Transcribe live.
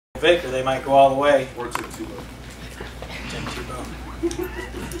Victor, they might go all the way. Or 10-2. 10-2.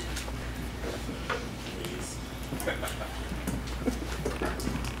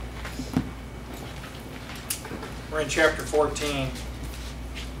 We're in chapter 14.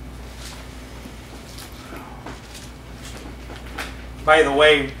 By the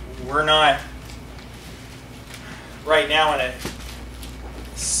way, we're not right now in a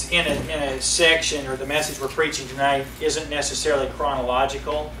section, or the message we're preaching tonight isn't necessarily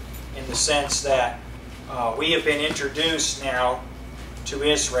chronological in the sense that we have been introduced now to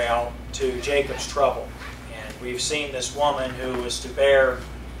Israel, to Jacob's trouble. And we've seen this woman who was to bear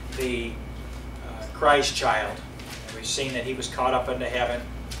the Christ child. And we've seen that he was caught up into heaven.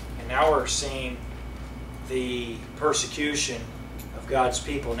 And now we're seeing the persecution of God's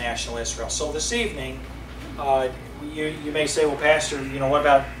people, national Israel. So this evening, you may say, well, Pastor,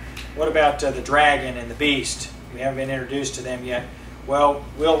 what about the dragon and the beast? We haven't been introduced to them yet. Well,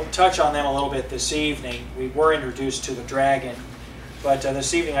 we'll touch on them a little bit this evening. We were introduced to the dragon, but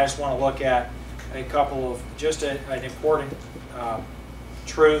this evening I just want to look at a couple of just an important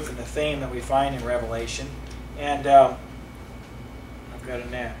truth and the theme that we find in Revelation. And I've got a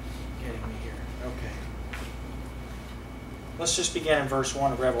gnat getting me here. Okay. Let's just begin in verse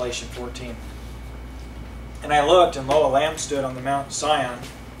 1 of Revelation 14. And I looked, and lo, a lamb stood on the Mount Zion,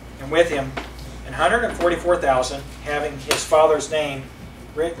 and with him 144,000, having his Father's name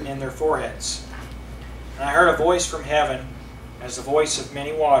written in their foreheads. And I heard a voice from heaven, as the voice of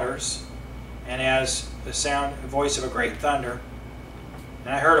many waters, and as the voice of a great thunder.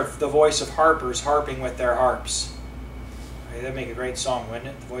 And I heard of the voice of harpers harping with their harps. That'd make a great song, wouldn't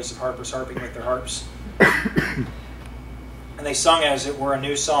it? The voice of harpers harping with their harps. And they sung as it were a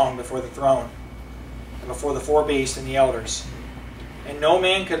new song before the throne, and before the four beasts and the elders. And no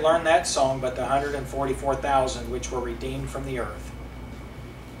man could learn that song but the 144,000 which were redeemed from the earth.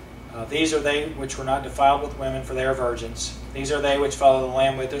 These are they which were not defiled with women, for they are virgins. These are they which follow the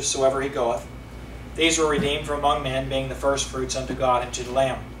Lamb whithersoever he goeth. These were redeemed from among men, being the firstfruits unto God and to the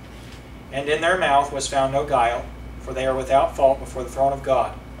Lamb. And in their mouth was found no guile, for they are without fault before the throne of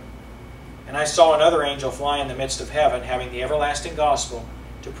God. And I saw another angel fly in the midst of heaven, having the everlasting gospel,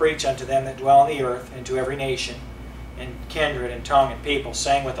 to preach unto them that dwell on the earth, and to every nation, and kindred, and tongue, and people,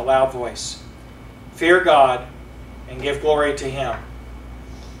 saying with a loud voice, Fear God, and give glory to him,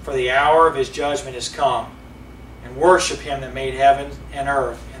 for the hour of his judgment is come, and worship him that made heaven and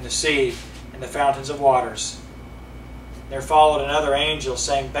earth, and the sea, and the fountains of waters. There followed another angel,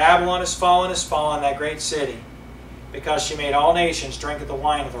 saying, Babylon is fallen, that great city, because she made all nations drink of the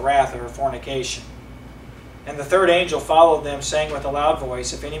wine of the wrath of her fornication. And the third angel followed them, saying with a loud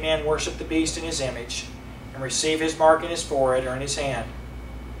voice, If any man worship the beast in his image, and receive his mark in his forehead or in his hand,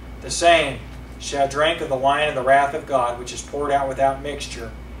 the same shall drink of the wine of the wrath of God, which is poured out without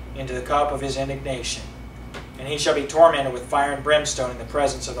mixture into the cup of his indignation. And he shall be tormented with fire and brimstone in the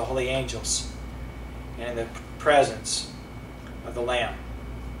presence of the holy angels, and in the presence of the Lamb.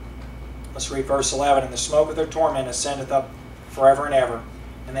 Let's read verse 11. And the smoke of their torment ascendeth up forever and ever,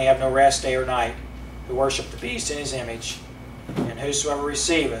 and they have no rest day or night, who worship the beast in his image, and whosoever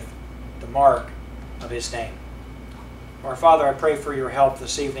receiveth the mark of his name. Our Father, I pray for your help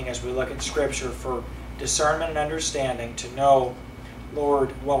this evening as we look at Scripture, for discernment and understanding, to know, Lord,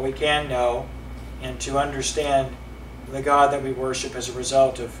 what we can know, and to understand the God that we worship as a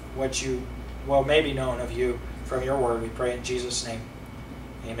result of what may be known of you from your word. We pray in Jesus' name.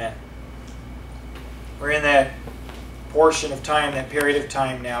 Amen. We're in that portion of time, that period of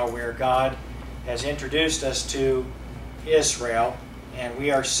time now, where God has introduced us to Israel, and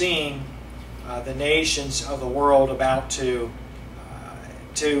we are seeing the nations of the world about to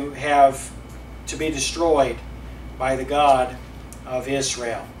be destroyed by the God of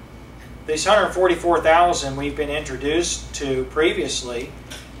Israel. These 144,000 we've been introduced to previously.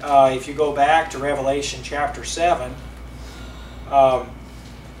 If you go back to Revelation chapter 7,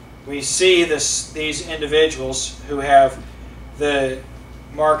 we see these individuals who have the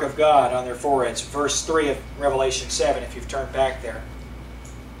mark of God on their foreheads. Verse 3 of Revelation 7, if you've turned back there.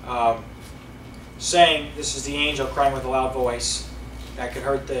 Saying, this is the angel crying with a loud voice that could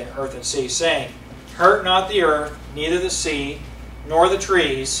hurt the earth and sea, saying, Hurt not the earth, neither the sea, nor the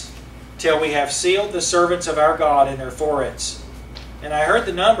trees, till we have sealed the servants of our God in their foreheads. And I heard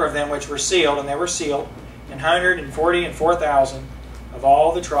the number of them which were sealed, and they were sealed, 144,000 of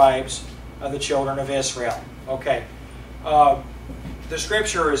all the tribes of the children of Israel. Okay. The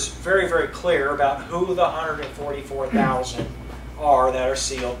Scripture is very, very clear about who the 144,000 are that are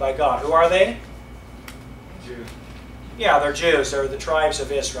sealed by God. Who are they? Jews. Yeah, they're Jews. They're the tribes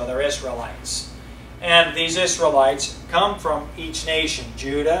of Israel. They're Israelites. And these Israelites come from each nation: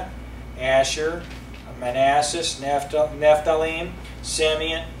 Judah, Asher, Manasseh, Nephthalim,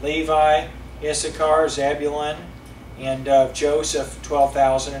 Simeon, Levi, Issachar, Zebulun, and of Joseph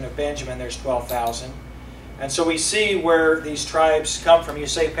 12,000, and of Benjamin there's 12,000. And so we see where these tribes come from. You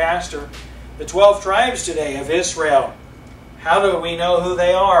say, Pastor, the 12 tribes today of Israel, how do we know who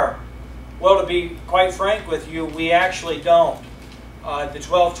they are? Well, to be quite frank with you, we actually don't. The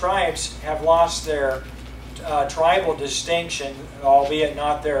 12 tribes have lost their tribal distinction, albeit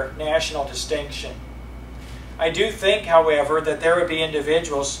not their national distinction. I do think, however, that there would be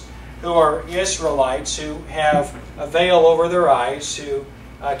individuals who are Israelites who have a veil over their eyes, who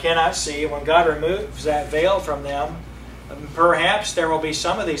cannot see. When God removes that veil from them, perhaps there will be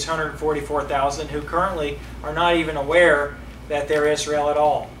some of these 144,000 who currently are not even aware that they're Israel at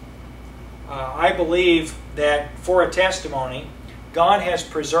all. I believe that for a testimony, God has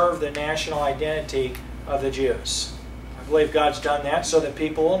preserved the national identity of the Jews. I believe God's done that so that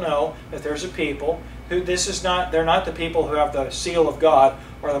people will know that there's a people who they're not the people who have the seal of God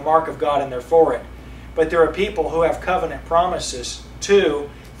or the mark of God in their forehead. But there are people who have covenant promises through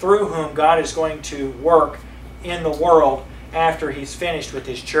whom God is going to work in the world after He's finished with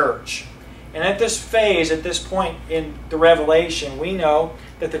His church. And at this phase, at this point in the Revelation, we know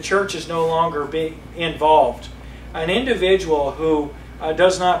that the church is no longer being involved. An individual who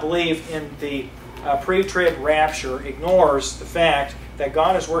does not believe in the pre-trib rapture ignores the fact that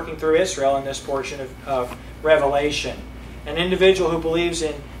God is working through Israel in this portion of Revelation. An individual who believes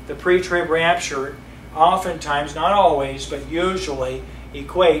in the pre-trib rapture oftentimes, not always, but usually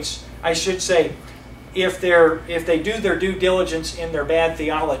equates, I should say, if they do their due diligence in their bad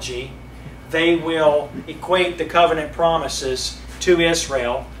theology, they will equate the covenant promises to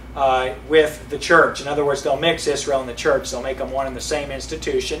Israel with the church. In other words, they'll mix Israel and the church. They'll make them one and the same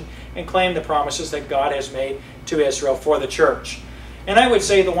institution and claim the promises that God has made to Israel for the church. And I would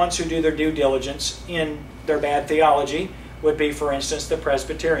say the ones who do their due diligence in their bad theology would be, for instance, the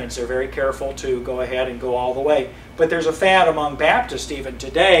Presbyterians. They're very careful to go ahead and go all the way. But there's a fad among Baptists even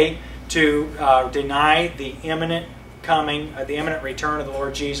today to deny the imminent coming, the imminent return of the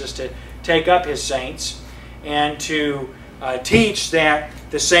Lord Jesus to take up His saints, and to teach that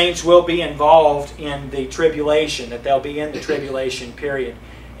the saints will be involved in the tribulation, that they'll be in the tribulation period.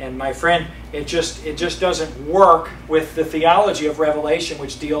 And my friend, it just doesn't work with the theology of Revelation,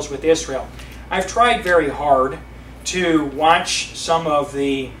 which deals with Israel. I've tried very hard to watch some of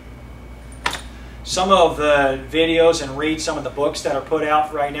the videos and read some of the books that are put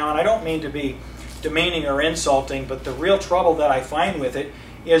out right now. And I don't mean to be demeaning or insulting, but the real trouble that I find with it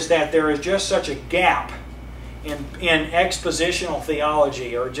is that there is just such a gap in expositional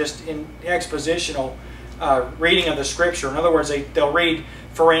theology, or just in expositional reading of the Scripture. In other words, they'll read,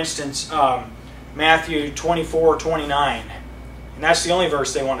 for instance, Matthew 24:29. And that's the only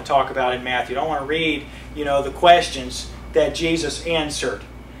verse they want to talk about in Matthew. They don't want to read, the questions that Jesus answered.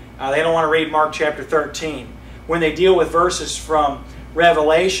 They don't want to read Mark chapter 13. When they deal with verses from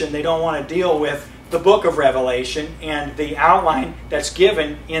Revelation, they don't want to deal with the book of Revelation and the outline that's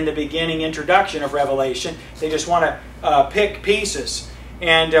given in the beginning introduction of Revelation. They just want to pick pieces.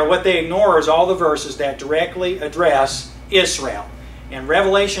 And what they ignore is all the verses that directly address Israel. And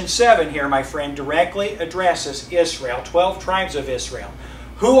Revelation 7 here, my friend, directly addresses Israel, 12 tribes of Israel.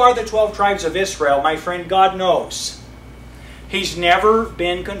 Who are the 12 tribes of Israel? My friend, God knows. He's never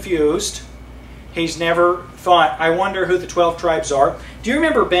been confused. He's never thought, I wonder who the 12 tribes are. Do you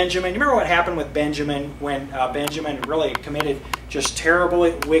remember Benjamin? Do you remember what happened with Benjamin when Benjamin really committed just terrible,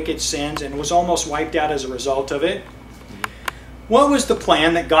 wicked sins and was almost wiped out as a result of it? What was the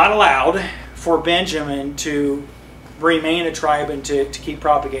plan that God allowed for Benjamin to remain a tribe and to keep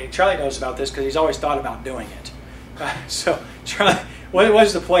propagating? Charlie knows about this because he's always thought about doing it. So, Charlie, what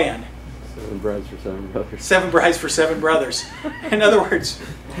was the plan? 7 brides for 7 brothers. 7 brides for 7 brothers. In other words,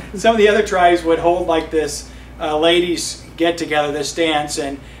 some of the other tribes would hold like this ladies get-together, this dance,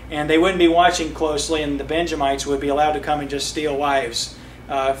 and they wouldn't be watching closely, and the Benjamites would be allowed to come and just steal wives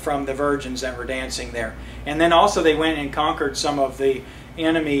from the virgins that were dancing there. And then also they went and conquered some of the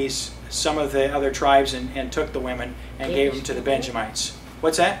enemies, some of the other tribes, and took the women and gave them to the Benjamites.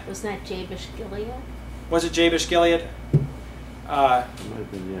 What's that? Wasn't that Jabesh Gilead? Was it Jabesh Gilead? Might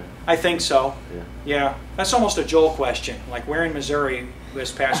have been, yeah. I think so. Yeah. That's almost a Joel question. Like, where in Missouri was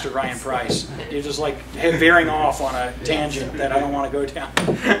Pastor Ryan Price? You're just like veering off on a tangent that I don't want to go down.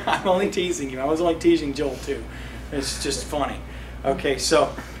 I'm only teasing you. I was only teasing Joel too. It's just funny. Okay,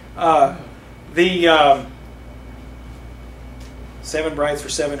 so the 7 brides for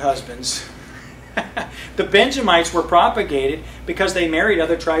 7 husbands. The Benjamites were propagated because they married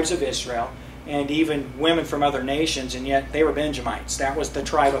other tribes of Israel. and even women from other nations, and yet they were Benjamites. That was the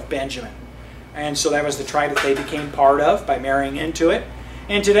tribe of Benjamin. And so that was the tribe that they became part of by marrying into it.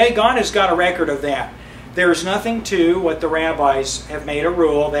 And today God has got a record of that. There's nothing to what the rabbis have made a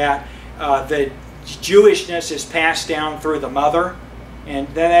rule that the Jewishness is passed down through the mother. And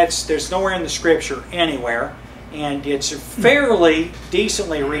there's nowhere in the Scripture anywhere. And it's fairly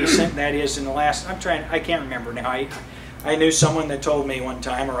decently recent. That is in the last, I can't remember now. I knew someone that told me one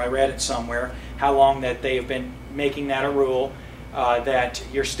time, or I read it somewhere, how long that they have been making that a rule, that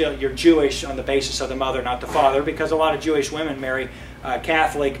you're Jewish on the basis of the mother, not the father, because a lot of Jewish women marry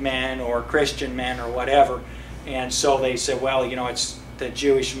Catholic men or Christian men or whatever. And so they said, well, you know, it's the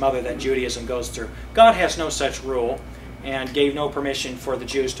Jewish mother that Judaism goes through. God has no such rule and gave no permission for the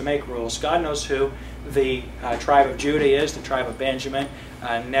Jews to make rules. God knows who the tribe of Judah is, the tribe of Benjamin,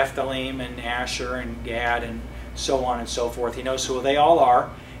 Nephthalim and Asher and Gad and so on and so forth. He knows who they all are.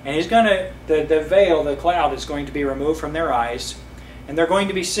 And He's going to, the veil, the cloud is going to be removed from their eyes. And they're going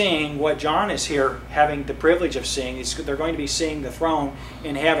to be seeing what John is here having the privilege of seeing. They're going to be seeing the throne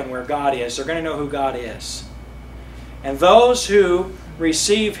in heaven where God is. They're going to know who God is. And those who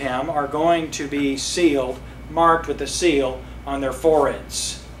receive Him are going to be sealed, marked with the seal on their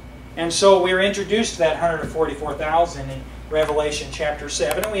foreheads. And so we were introduced to that 144,000 in Revelation chapter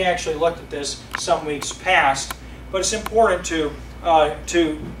 7. And we actually looked at this some weeks past. But it's important to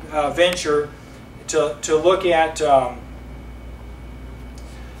venture to look at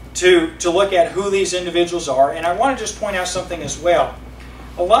to look at who these individuals are. And I want to just point out something as well.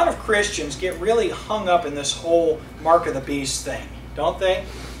 A lot of Christians get really hung up in this whole mark of the beast thing, don't they?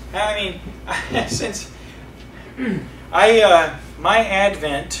 I mean, since my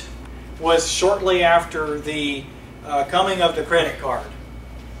advent was shortly after the coming of the credit card.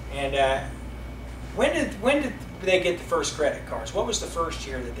 And when did they get the first credit cards? What was the first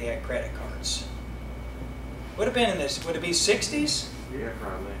year that they had credit cards? Would have been in this. Would it be 60s? Yeah,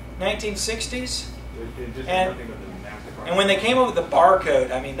 probably. 1960s? And when they came up with the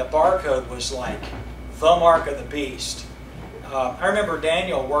barcode, I mean, the barcode was like the mark of the beast. I remember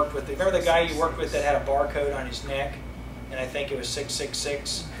Daniel worked with, remember the guy you worked with that had a barcode on his neck? And I think it was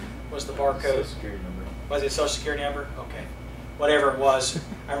 666 was the barcode. Social Security number. Was it a Social Security number? Okay. Whatever it was.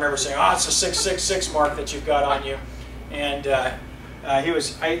 I remember saying, oh, it's a 666 mark that you've got on you. And he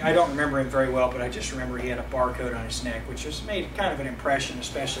was, I don't remember him very well, but I just remember he had a barcode on his neck, which was made kind of an impression,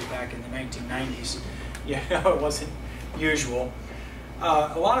 especially back in the 1990s. You know, it wasn't usual.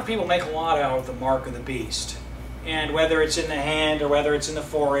 A lot of people make a lot out of the mark of the beast. And whether it's in the hand or whether it's in the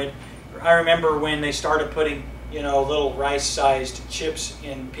forehead, I remember when they started putting, you know, little rice-sized chips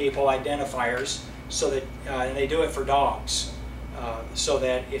in people, identifiers, so that and they do it for dogs, so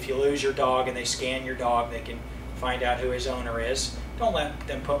that if you lose your dog and they scan your dog, they can find out who his owner is. Don't let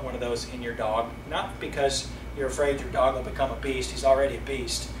them put one of those in your dog, not because you're afraid your dog will become a beast. He's already a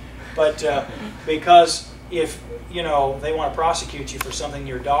beast, but because if you know they want to prosecute you for something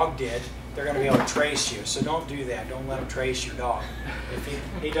your dog did, they're going to be able to trace you. So don't do that. Don't let them trace your dog.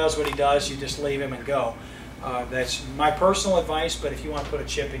 If he does what he does, you just leave him and go. That's my personal advice, but if you want to put a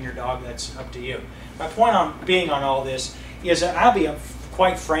chip in your dog, that's up to you. My point on being on all this is that I'll be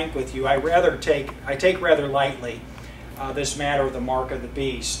quite frank with you. I take rather lightly this matter of the mark of the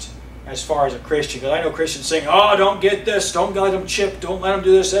beast as far as a Christian. Because I know Christians saying, oh, don't get this, don't let them chip, don't let them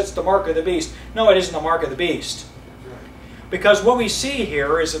do this, that's the mark of the beast. No, it isn't the mark of the beast. Because what we see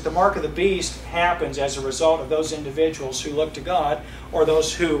here is that the mark of the beast happens as a result of those individuals who look to God or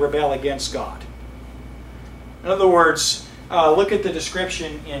those who rebel against God. In other words, look at the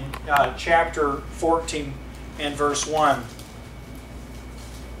description in chapter 14 and verse 1.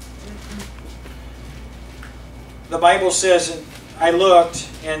 The Bible says, and I looked,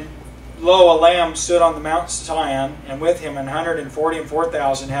 and lo, a lamb stood on the Mount Zion, and with him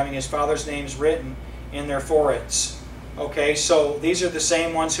 144,000, having his father's names written in their foreheads. Okay, so these are the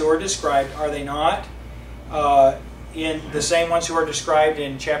same ones who are described, are they not? In the same ones who are described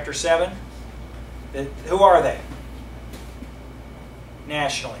in chapter 7? Who are they?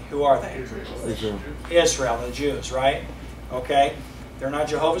 Nationally, who are they? Israel. Israel, the Jews, right? Okay, they're not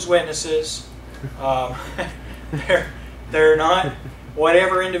Jehovah's Witnesses. They're not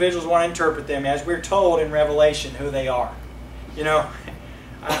whatever individuals want to interpret them as. We're told in Revelation who they are. You know,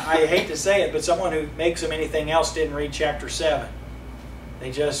 I hate to say it, but someone who makes them anything else didn't read chapter 7.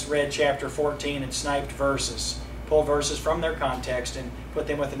 They just read chapter 14 and sniped verses. Pull verses from their context and put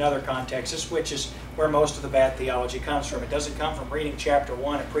them with another context, which is where most of the bad theology comes from. It doesn't come from reading chapter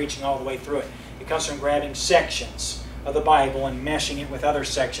 1 and preaching all the way through it. It comes from grabbing sections of the Bible and meshing it with other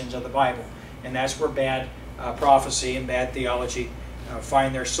sections of the Bible. And that's where bad prophecy and bad theology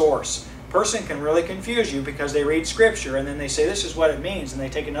find their source. person can really confuse you because they read Scripture and then they say this is what it means, and they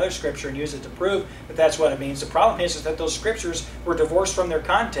take another Scripture and use it to prove that that's what it means. The problem is that those Scriptures were divorced from their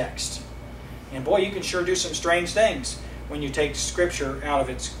context. And boy, you can sure do some strange things when you take Scripture out of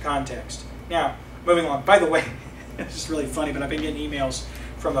its context. Now, moving on. By the way, this is really funny, but I've been getting emails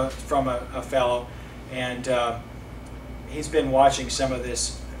from a fellow, and he's been watching some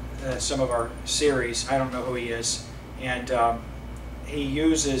of our series. I don't know who he is, and he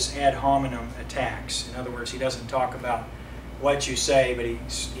uses ad hominem attacks. In other words, he doesn't talk about what you say, but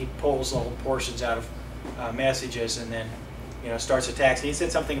he pulls little portions out of messages and then starts attacks. And he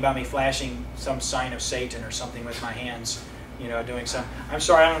said something about me flashing some sign of Satan or something with my hands, doing some. I'm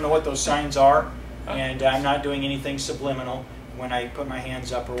sorry, I don't know what those signs are, and I'm not doing anything subliminal when I put my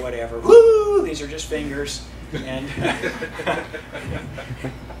hands up or whatever. Woo! These are just fingers, and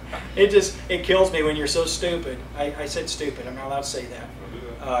it kills me when you're so stupid. I said stupid. I'm not allowed to say that.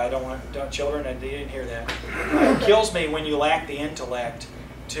 I don't want children. They didn't hear that. It kills me when you lack the intellect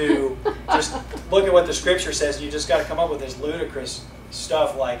to just look at what the Scripture says, and you just got to come up with this ludicrous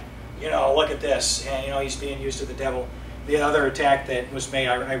stuff like, look at this, and he's being used to the devil. The other attack that was made,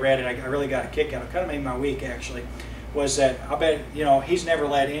 I read it, I really got a kick out of it. It kind of made my week, actually, was that I bet, he's never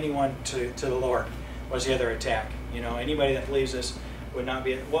led anyone to the Lord, was the other attack. Anybody that believes this would not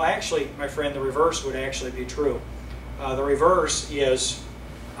be. Well, actually, my friend, the reverse would actually be true. The reverse is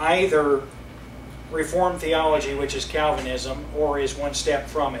either Reformed theology, which is Calvinism, or is one step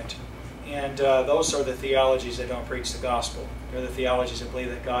from it. And those are the theologies that don't preach the gospel. They're the theologies that believe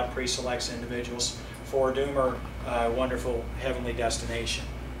that God pre-selects individuals for doom or wonderful heavenly destination.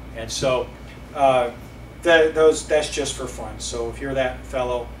 And so that's just for fun. So if you're that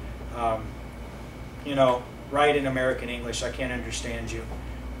fellow, write in American English. I can't understand you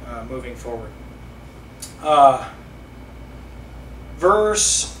moving forward.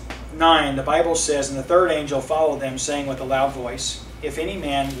 Verse 9, the Bible says, "And the third angel followed them, saying with a loud voice, If any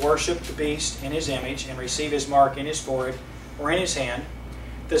man worship the beast in his image, and receive his mark in his forehead or in his hand,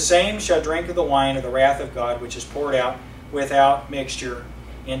 the same shall drink of the wine of the wrath of God, which is poured out without mixture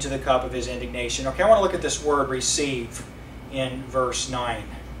into the cup of his indignation." Okay, I want to look at this word receive in verse 9.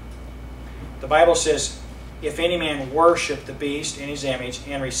 The Bible says, "If any man worship the beast in his image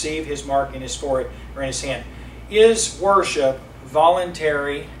and receive his mark in his forehead or in his hand." Is worship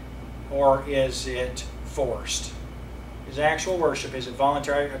voluntary or is it forced? Is actual worship, is it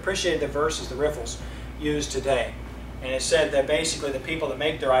voluntary? I appreciated the verses the Riffles used today. And it said that basically the people that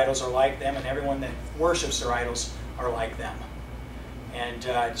make their idols are like them, and everyone that worships their idols are like them. And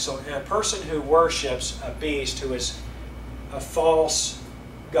so a person who worships a beast who is a false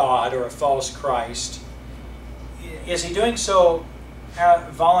god or a false Christ, is he doing so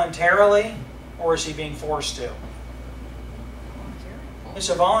voluntarily, or is he being forced to? It's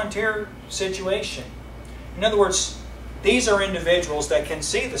a volunteer situation. In other words, these are individuals that can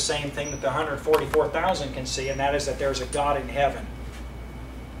see the same thing that the 144,000 can see, and that is that there's a God in heaven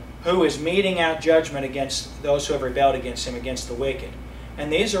who is meting out judgment against those who have rebelled against him, against the wicked.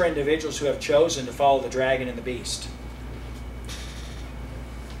 And these are individuals who have chosen to follow the dragon and the beast.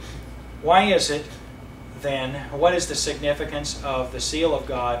 Why is it then, what is the significance of the seal of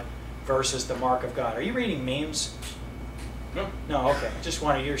God versus the mark of God? Are you reading memes? No. No, okay. Just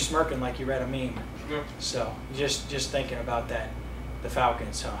wanted, you're smirking like you read a meme. No. So, just thinking about that. The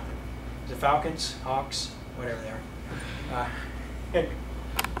Falcons, huh? Is it Falcons? Hawks? Whatever they are.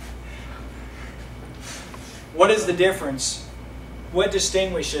 What is the difference? What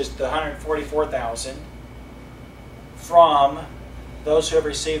distinguishes the 144,000 from those who have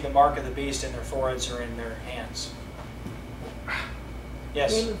received the mark of the beast in their foreheads or in their hands?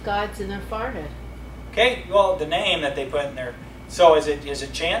 Yes? The name of God's in their forehead. Okay, well, the name that they put in there. So is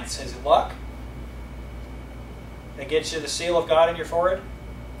it chance? Is it luck? That gets you the seal of God in your forehead?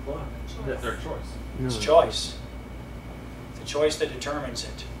 Well, that's their choice. It's choice. It's a choice that determines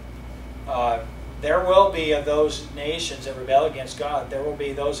it. There will be of those nations that rebel against God, there will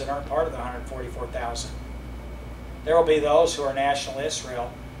be those that aren't part of the 144,000. There will be those who are national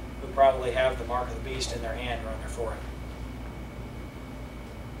Israel who probably have the mark of the beast in their hand or on their forehead.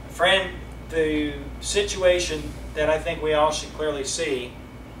 Friend, the situation that I think we all should clearly see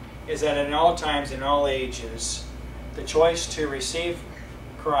is that in all times, in all ages, the choice to receive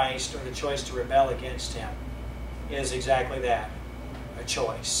Christ or the choice to rebel against him is exactly that, a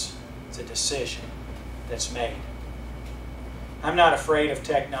choice. It's a decision that's made. I'm not afraid of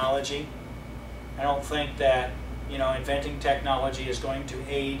technology. I don't think that, inventing technology is going to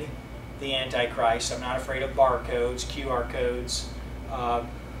aid the Antichrist. I'm not afraid of barcodes, QR codes.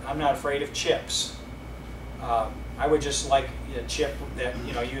 I'm not afraid of chips. I would just like a chip that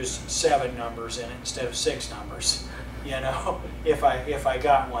used 7 numbers in it instead of 6 numbers. If I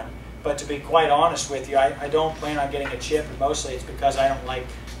got one. But to be quite honest with you, I don't plan on getting a chip, and mostly it's because I don't like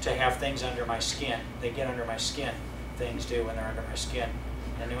to have things under my skin. They get under my skin. Things do when they're under my skin.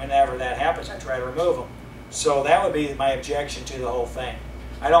 And whenever that happens, I try to remove them. So that would be my objection to the whole thing.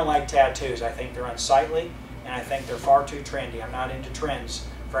 I don't like tattoos. I think they're unsightly, and I think they're far too trendy. I'm not into trends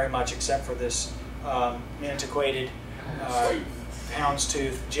very much, except for this antiquated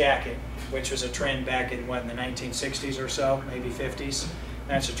houndstooth jacket, which was a trend back in, what, in the 1960s or so, maybe 50s.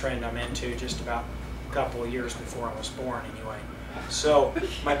 That's a trend I'm into just about a couple of years before I was born anyway. So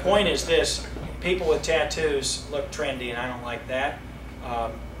my point is this: people with tattoos look trendy, and I don't like that.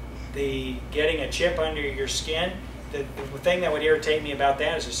 The getting a chip under your skin, the thing that would irritate me about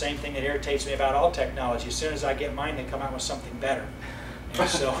that is the same thing that irritates me about all technology. As soon as I get mine, they come out with something better. And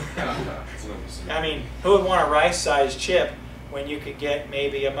so, I mean, who would want a rice-sized chip when you could get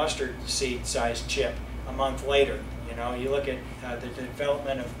maybe a mustard seed-sized chip a month later? You look at the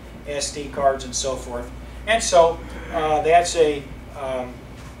development of SD cards and so forth. And so that's a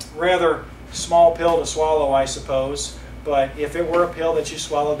rather small pill to swallow, I suppose. But if it were a pill that you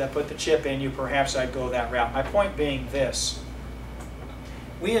swallowed that put the chip in you, perhaps I'd go that route. My point being this: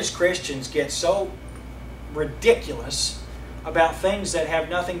 we as Christians get so ridiculous about things that have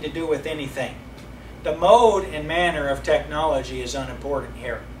nothing to do with anything. The mode and manner of technology is unimportant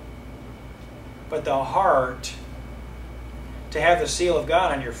here. But the heart, to have the seal of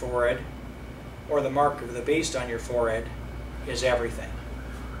God on your forehead, or the mark of the beast on your forehead, is everything.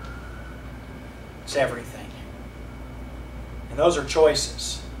 It's everything. And those are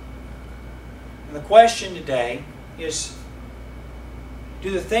choices. And the question today is,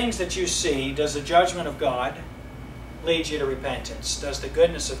 do the things that you see, does the judgment of God lead you to repentance? Does the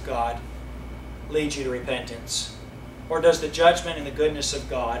goodness of God lead you to repentance? Or does the judgment and the goodness of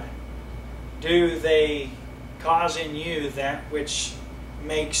God, do they cause in you that which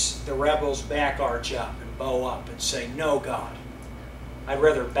makes the rebel's back arch up and bow up and say, "No, God, I'd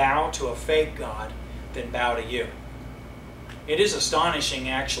rather bow to a fake God than bow to you"? It is astonishing,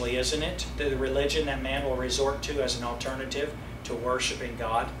 actually, isn't it, the religion that man will resort to as an alternative to worshiping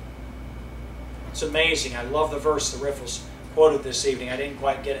God. It's amazing. I love the verse the Riffles quoted this evening. I didn't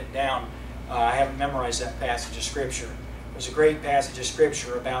quite get it down. I haven't memorized that passage of Scripture. There's a great passage of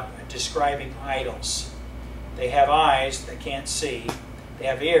Scripture about describing idols. They have eyes that can't see. They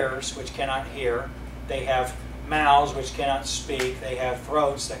have ears which cannot hear. They have mouths which cannot speak. They have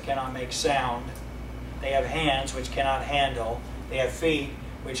throats that cannot make sound. They have hands which cannot handle. They have feet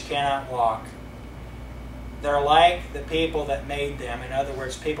which cannot walk. They're like the people that made them. In other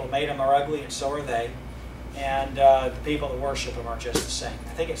words, people made them are ugly, and so are they. And the people that worship them are just the same. I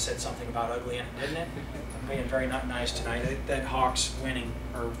think it said something about ugly in it, didn't it? I'm being very not nice tonight. That Hawks winning,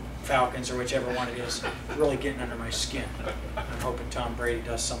 or Falcons, or whichever one it is, really getting under my skin. I'm hoping Tom Brady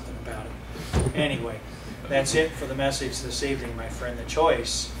does something about it. Anyway, that's it for the message this evening, my friend. The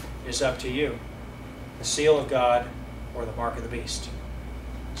choice is up to you. The seal of God or the mark of the beast.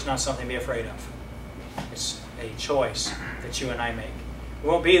 It's not something to be afraid of. It's a choice that you and I make. We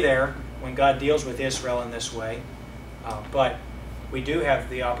won't be there when God deals with Israel in this way, but we do have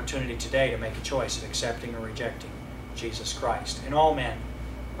the opportunity today to make a choice of accepting or rejecting Jesus Christ. And all men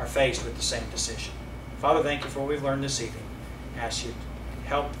are faced with the same decision. Father, thank you for what we've learned this evening. I ask you to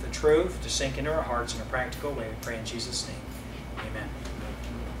help the truth to sink into our hearts in a practical way. We pray in Jesus' name. Amen.